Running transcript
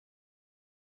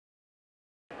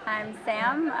I'm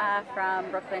Sam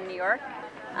from Brooklyn, New York.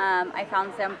 I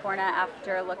found Sampoorna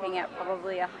after looking at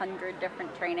probably 100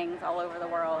 different trainings all over the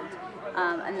world,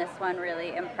 and this one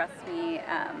really impressed me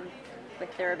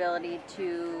with their ability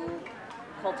to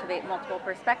cultivate multiple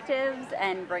perspectives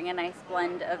and bring a nice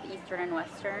blend of Eastern and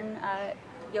Western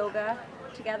yoga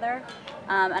together.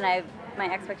 And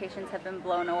my expectations have been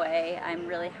blown away. I'm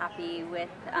really happy with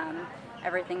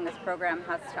everything this program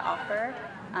has to offer.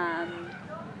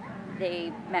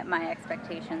 They met my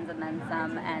expectations and then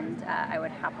some, and I would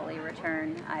happily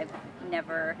return. I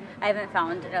haven't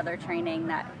found another training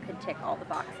that could tick all the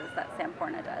boxes that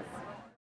Sampoorna does.